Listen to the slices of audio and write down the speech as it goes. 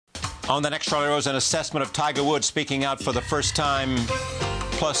On the next Charlie Rose, an assessment of Tiger Woods speaking out for the first time,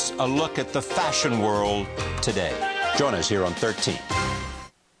 plus a look at the fashion world today. Join us here on 13.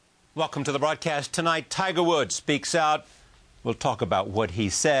 Welcome to the broadcast tonight. Tiger Woods speaks out. We'll talk about what he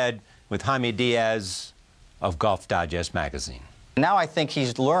said with Jaime Diaz of Golf Digest magazine. Now I think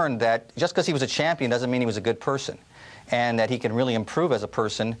he's learned that just because he was a champion doesn't mean he was a good person, and that he can really improve as a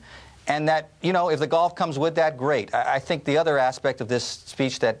person, and that, you know, if the golf comes with that, great. I think the other aspect of this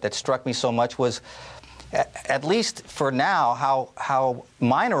speech that struck me so much was, at least for now, how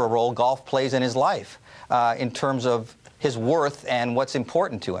minor a role golf plays in his life in terms of his worth and what's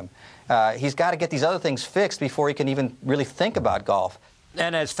important to him. He's got to get these other things fixed before he can even really think about golf.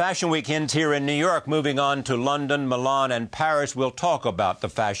 And as Fashion Week ends here in New York, moving on to London, Milan, and Paris, we'll talk about the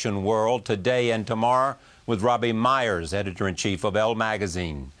fashion world today and tomorrow with Robbie Myers, editor-in-chief of Elle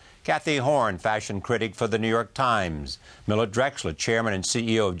magazine, Kathy Horn, fashion critic for the New York Times, Miller Drexler, chairman and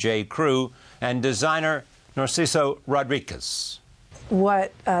CEO of J. Crew, and designer Narciso Rodriguez.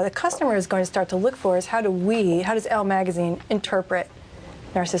 What the customer is going to start to look for is how does Elle magazine interpret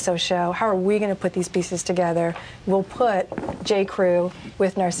Narciso's show? How are we going to put these pieces together? We'll put J. Crew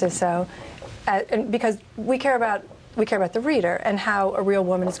with Narciso, because we care about the reader and how a real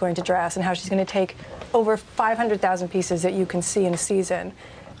woman is going to dress and how she's going to take over 500,000 pieces that you can see in a season.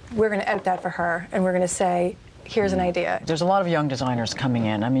 We're going to edit that for her, and we're going to say, here's an idea. There's a lot of young designers coming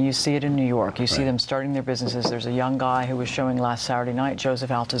in. I mean, you see it in New York. You see them starting their businesses. There's a young guy who was showing last Saturday night, Joseph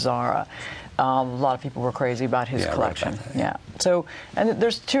Altazara. A lot of people were crazy about his collection. Right. So, and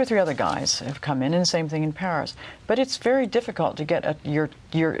there's 2 or 3 other guys who have come in, and the same thing in Paris. But it's very difficult to get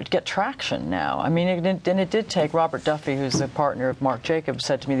get traction now. I mean, it did take Robert Duffy, who's the partner of Marc Jacobs,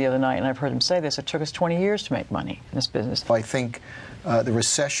 said to me the other night, and I've heard him say this, it took us 20 years to make money in this business. I think the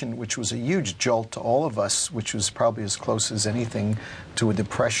recession, which was a huge jolt to all of us, which was probably as close as anything to a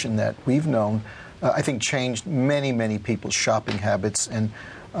depression that we've known, I think changed many, many people's shopping habits. And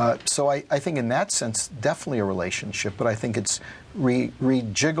so I think in that sense, definitely a relationship, but I think it's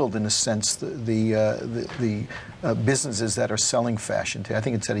rejiggled in a sense the businesses that are selling fashion today. I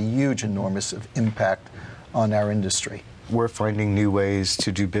think it's had a huge, enormous impact on our industry. We're finding new ways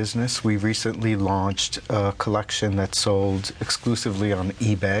to do business. We recently launched a collection that's sold exclusively on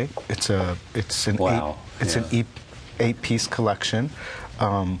eBay. It's an 8-piece collection.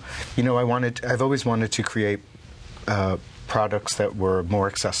 You know, I've always wanted to create products that were more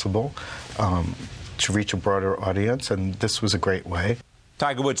accessible to reach a broader audience, and this was a great way.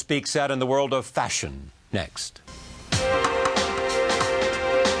 Tiger Woods speaks out in the world of fashion next.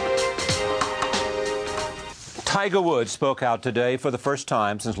 Tiger Woods spoke out today for the first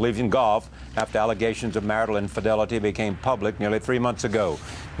time since leaving golf after allegations of marital infidelity became public nearly 3 months ago.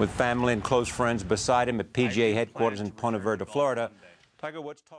 With family and close friends beside him at PGA headquarters in Ponte Verde, Florida, Tiger Woods talked